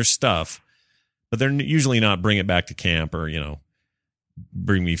there. I mean, there's stuff, but they're usually not bring it back to camp or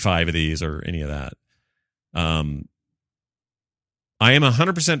bring me 5 of these or any of that. I am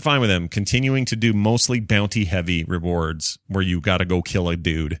 100% fine with them continuing to do mostly bounty heavy rewards where you got to go kill a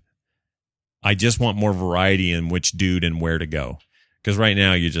dude. I just want more variety in which dude and where to go. Because right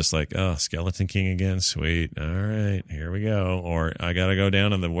now you're just like, oh, Skeleton King again. Sweet. All right, here we go. Or I got to go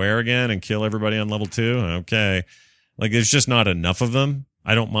down to the where again and kill everybody on level 2. Okay. Like there's just not enough of them.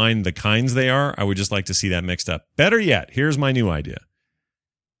 I don't mind the kinds they are. I would just like to see that mixed up. Better yet, here's my new idea.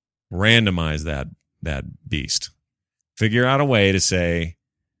 Randomize that beast. Figure out a way to say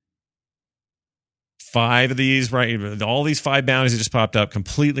 5 of these, right? All these 5 bounties that just popped up,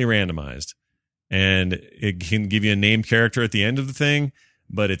 completely randomized. And it can give you a named character at the end of the thing,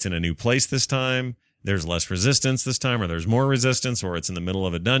 but it's in a new place this time. There's less resistance this time, or there's more resistance, or it's in the middle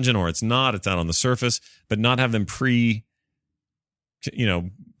of a dungeon, or it's not. It's out on the surface, but not have them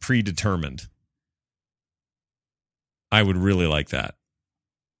predetermined. I would really like that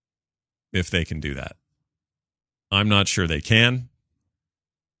if they can do that. I'm not sure they can,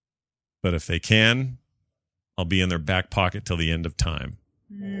 but if they can, I'll be in their back pocket till the end of time.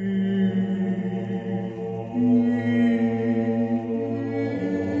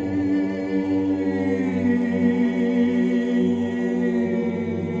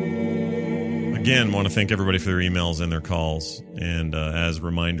 Again, want to thank everybody for their emails and their calls. And as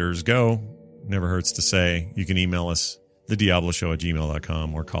reminders go, never hurts to say, you can email us,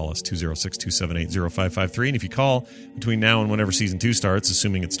 thediabloshow@gmail.com, or call us 206-278-0553. And if you call between now and whenever season 2 starts,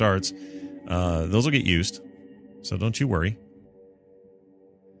 assuming it starts, those will get used. So don't you worry.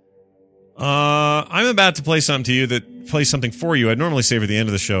 I'm about to play something for you. I'd normally save at the end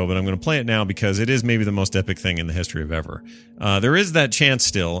of the show, but I'm going to play it now because it is maybe the most epic thing in the history of ever. There is that chance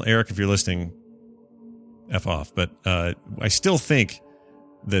still. Eric, if you're listening, F off. But I still think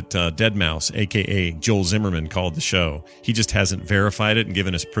that Deadmau5, a.k.a. Joel Zimmerman, called the show. He just hasn't verified it and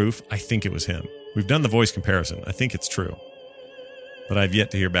given us proof. I think it was him. We've done the voice comparison. I think it's true. But I've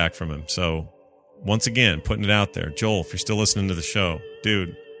yet to hear back from him. So, once again, putting it out there. Joel, if you're still listening to the show,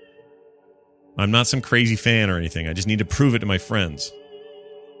 dude, I'm not some crazy fan or anything. I just need to prove it to my friends.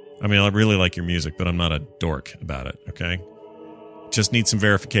 I mean, I really like your music, but I'm not a dork about it, okay? Just need some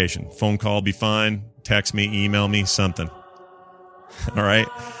verification. Phone call be fine. Text me, email me, something. All right?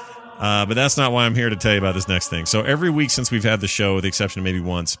 But that's not why I'm here to tell you about this next thing. So every week since we've had the show, with the exception of maybe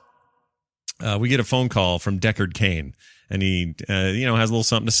once, we get a phone call from Deckard Cain, and he, has a little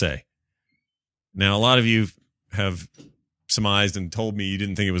something to say. Now, a lot of you have surmised and told me you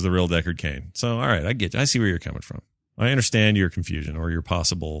didn't think it was the real Deckard Cain. So, all right, I see where you're coming from. I understand your confusion or your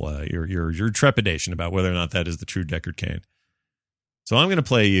possible, your trepidation about whether or not that is the true Deckard Cain. So I'm going to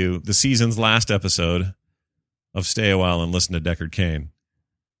play you the season's last episode of Stay a While and Listen to Deckard Cain.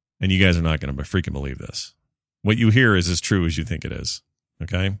 And you guys are not going to freaking believe this. What you hear is as true as you think it is.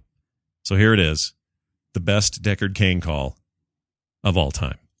 Okay? So here it is. The best Deckard Cain call of all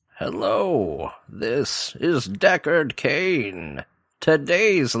time. Hello, this is Deckard Cain.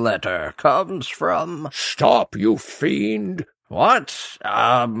 Today's letter comes from... Stop, you fiend! What?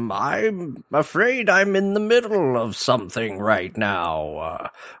 I'm afraid I'm in the middle of something right now.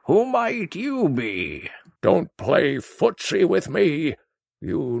 Who might you be? Don't play footsie with me.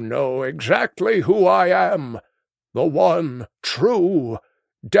 You know exactly who I am. The one true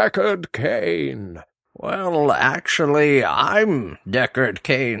Deckard Cain. Well, actually, I'm Deckard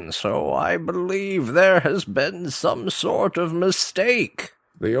Cain, so I believe there has been some sort of mistake.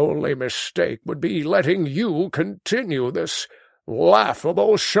 The only mistake would be letting you continue this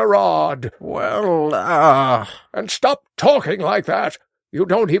laughable charade. Well, And stop talking like that. You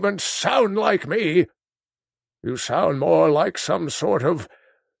don't even sound like me. You sound more like some sort of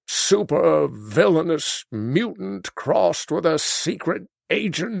super villainous mutant crossed with a secret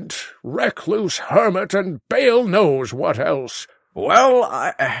agent, recluse hermit, and Bale knows what else.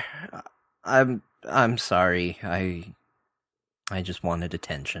 Well, I'm sorry. I just wanted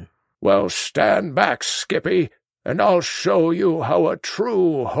attention. Well, stand back, Skippy, and I'll show you how a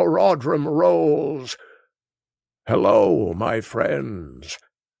true Horodrim rolls. Hello, my friends.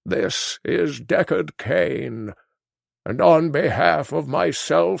 This is Deckard Cain, and on behalf of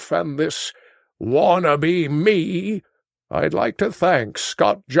myself and this wannabe me, I'd like to thank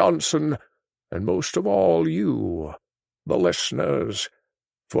Scott Johnson, and most of all you, the listeners,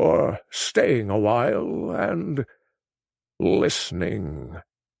 for staying a while and listening.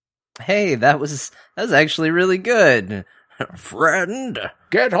 Hey, that was actually really good. Friend.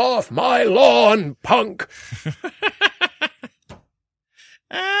 Get off my lawn, punk!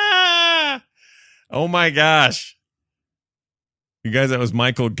 Oh my gosh. You guys, that was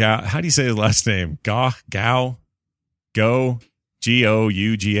Michael Gou. How do you say his last name? Gough?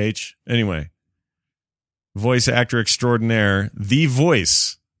 G-O-U-G-H. Anyway. Voice actor extraordinaire. The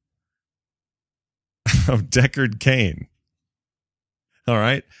voice of Deckard Cain. All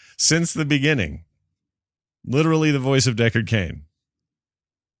right. Since the beginning. Literally the voice of Deckard Cain.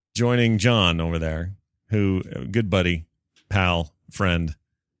 Joining John over there, who, good buddy, pal, friend,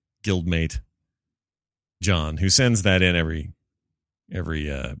 guildmate, John, who sends that in every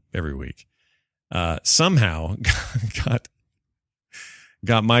week. Somehow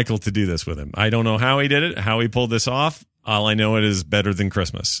got Michael to do this with him. I don't know how he did it, how he pulled this off. All I know it is better than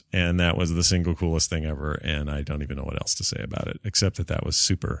Christmas, and that was the single coolest thing ever, and I don't even know what else to say about it, except that was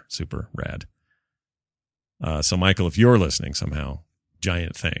super, super rad. So, Michael, if you're listening somehow,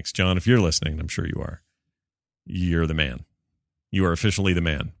 giant thanks. John, if you're listening, I'm sure you are, you're the man. You are officially the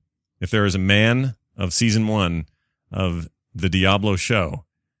man. If there is a man of season 1 of the Diablo show,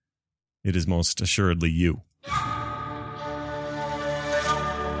 it is most assuredly you.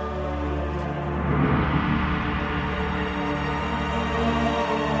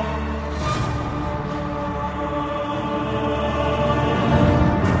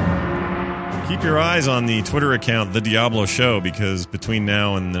 Keep your eyes on the Twitter account, The Diablo Show, because between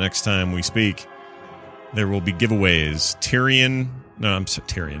now and the next time we speak, there will be giveaways. Tyrion.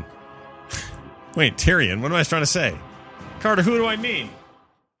 Wait, Tyrion? What am I trying to say? Carter, who do I mean?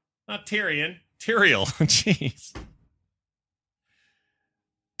 Not Tyrion. Tyrael. Jeez.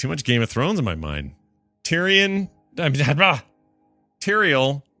 Too much Game of Thrones in my mind. Tyrion.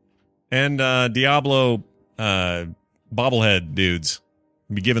 Tyrael and Diablo bobblehead dudes.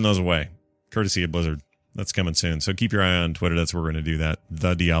 We'll be giving those away. Courtesy of Blizzard. That's coming soon. So keep your eye on Twitter. That's where we're going to do that.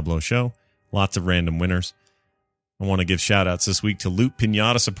 The Diablo Show. Lots of random winners. I want to give shout-outs this week to Loot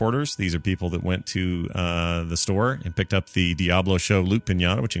Pinata supporters. These are people that went to the store and picked up the Diablo Show Loot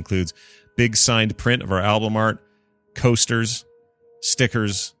Pinata, which includes big signed print of our album art, coasters,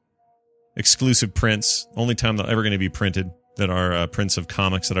 stickers, exclusive prints. Only time they're ever going to be printed that are prints of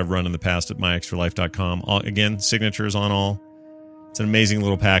comics that I've run in the past at myextralife.com. Again, signatures on all. It's an amazing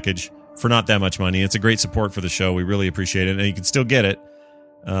little package for not that much money. It's a great support for the show. We really appreciate it. And you can still get it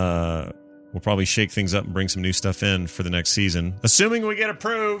We'll probably shake things up and bring some new stuff in for the next season, assuming we get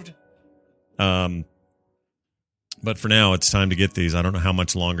approved. But for now, it's time to get these. I don't know how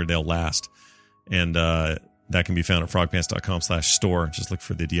much longer they'll last. And that can be found at frogpants.com/store. Just look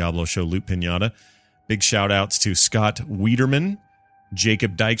for the Diablo Show Loot Pinata. Big shout outs to Scott Wiederman,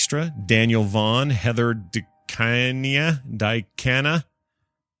 Jacob Dykstra, Daniel Vaughn, Heather Dicana.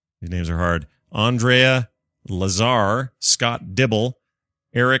 These names are hard. Andrea Lazar, Scott Dibble,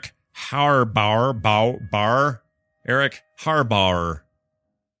 Eric Harbar,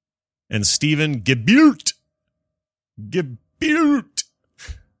 and Stephen Gebult.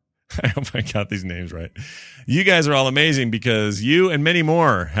 I hope I got these names right. You guys are all amazing because you and many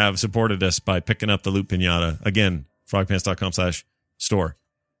more have supported us by picking up the Loot Pinata. Again, frogpants.com/store.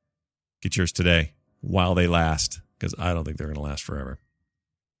 Get yours today while they last, because I don't think they're going to last forever.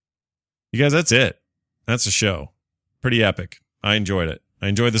 You guys, that's it. That's the show. Pretty epic. I enjoyed it. I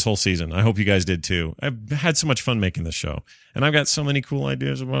enjoyed this whole season. I hope you guys did too. I've had so much fun making this show. And I've got so many cool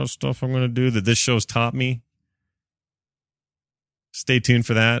ideas about stuff I'm going to do that this show's taught me. Stay tuned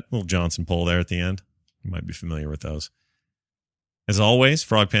for that. Little Johnson poll there at the end. You might be familiar with those. As always,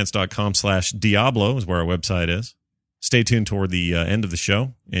 frogpants.com/Diablo is where our website is. Stay tuned toward the end of the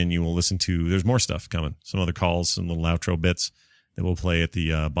show, and you will listen to, there's more stuff coming. Some other calls, some little outro bits that we'll play at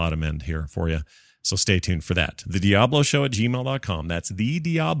the bottom end here for you. So stay tuned for that. TheDiabloShow@gmail.com. That's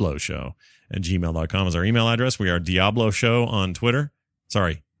TheDiabloShow@gmail.com is our email address. We are Diablo Show on Twitter.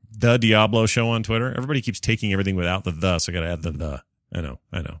 Sorry, The Diablo Show on Twitter. Everybody keeps taking everything without the, so I got to add the. I know.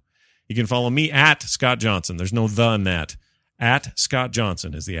 You can follow me at Scott Johnson. There's no the in that. At Scott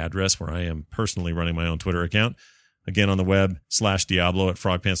Johnson is the address where I am personally running my own Twitter account. Again, on the web, /Diablo at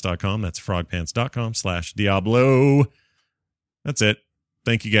frogpants.com. That's frogpants.com/Diablo. That's it.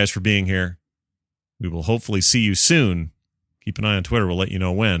 Thank you guys for being here. We will hopefully see you soon. Keep an eye on Twitter. We'll let you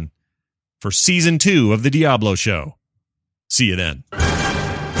know when. For season 2 of The Diablo Show. See you then.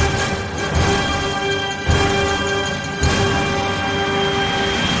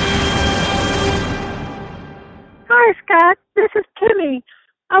 Hi, Scott. This is Timmy.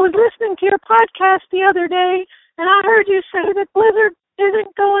 I was listening to your podcast the other day, and I heard you say that Blizzard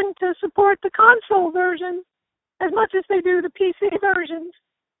isn't going to support the console version as much as they do the PC versions.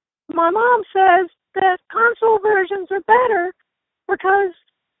 My mom says that console versions are better because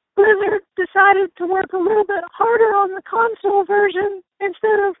Blizzard decided to work a little bit harder on the console version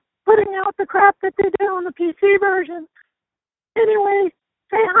instead of putting out the crap that they did on the PC version. Anyway,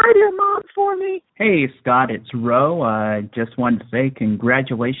 say hi to your mom for me. Hey, Scott, it's Ro. Just wanted to say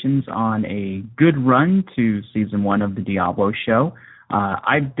congratulations on a good run to Season 1 of The Diablo Show.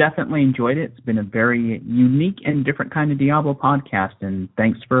 I've definitely enjoyed it. It's been a very unique and different kind of Diablo podcast, and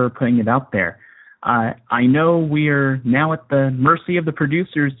thanks for putting it out there. I know we're now at the mercy of the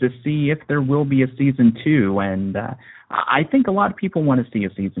producers to see if there will be a Season 2, and I think a lot of people want to see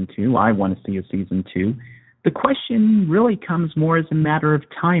a Season 2. I want to see a Season 2. The question really comes more as a matter of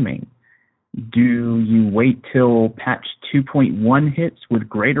timing. Do you wait till patch 2.1 hits with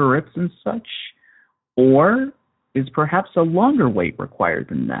greater rips and such? Or is perhaps a longer wait required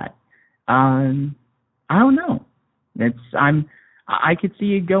than that? I don't know. I could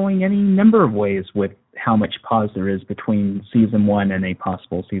see it going any number of ways with how much pause there is between Season 1 and a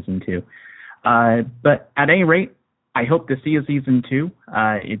possible Season 2. But at any rate, I hope to see a Season 2.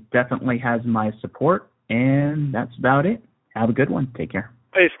 It definitely has my support. And that's about it. Have a good one. Take care.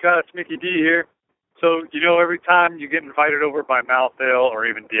 Hey, Scott, it's Mickey D here. So, every time you get invited over by Malthael or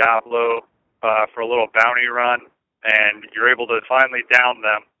even Diablo for a little bounty run, and you're able to finally down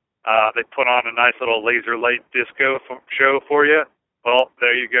them, they put on a nice little laser light disco show for you. Well,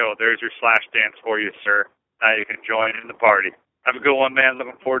 there you go. There's your slash dance for you, sir. Now you can join in the party. Have a good one, man.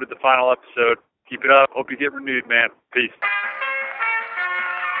 Looking forward to the final episode. Keep it up. Hope you get renewed, man. Peace.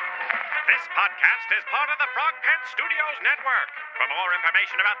 This podcast is part of the Frog Pants Studios Network. For more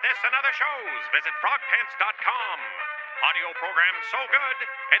information about this and other shows, visit frogpants.com. Audio programs so good,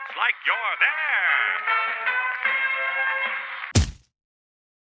 it's like you're there.